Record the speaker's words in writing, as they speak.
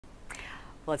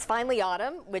Well, it's finally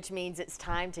autumn, which means it's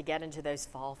time to get into those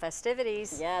fall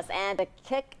festivities. Yes, and to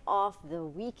kick off the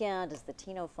weekend is the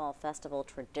Tino Fall Festival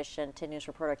tradition. 10 News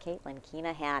reporter Caitlin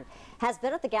Keenahan has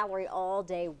been at the gallery all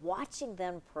day watching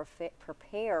them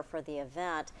prepare for the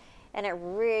event. And it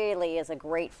really is a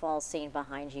great fall scene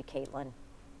behind you, Caitlin.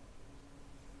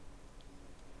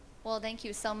 Well, thank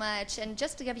you so much. And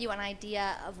just to give you an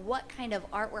idea of what kind of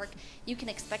artwork you can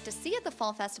expect to see at the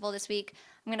Fall Festival this week,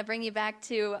 I'm going to bring you back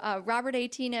to Robert A.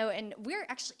 Tino, and we're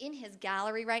actually in his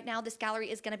gallery right now. This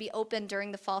gallery is going to be open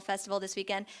during the Fall Festival this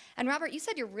weekend. And Robert, you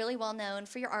said you're really well known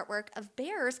for your artwork of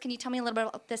bears. Can you tell me a little bit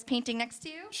about this painting next to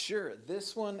you? Sure.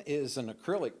 This one is an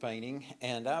acrylic painting,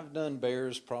 and I've done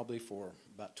bears probably for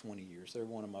about 20 years. They're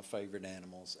one of my favorite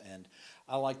animals, and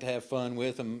I like to have fun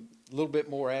with them. A little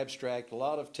bit more abstract, a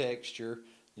lot of texture.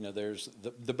 You know, there's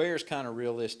the bear's kind of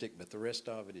realistic, but the rest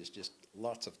of it is just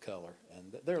lots of color,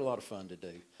 and they're a lot of fun to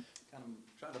do. Kind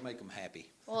of try to make them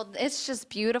happy. Well, it's just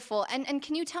beautiful. And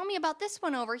can you tell me about this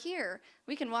one over here?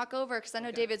 We can walk over because I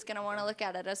know David's going to want to look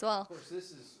at it as well. Of course,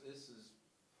 this is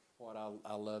what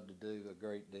I love to do a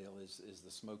great deal is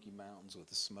the Smoky Mountains with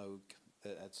the smoke.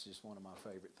 That's just one of my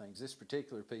favorite things. This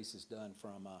particular piece is done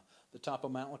from the top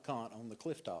of Mount LeConte on the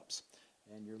cliff tops,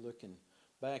 and you're looking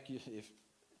back.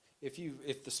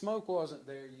 If the smoke wasn't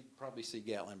there, you'd probably see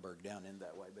Gatlinburg down in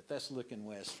that way, but that's looking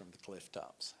west from the cliff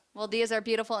tops. Well, these are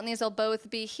beautiful, and these will both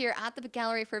be here at the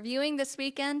gallery for viewing this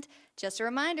weekend. Just a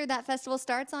reminder, that festival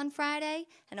starts on Friday,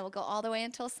 and it will go all the way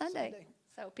until Sunday.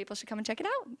 So people should come and check it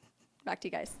out. Back to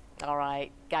you guys. All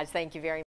right, guys, thank you very much.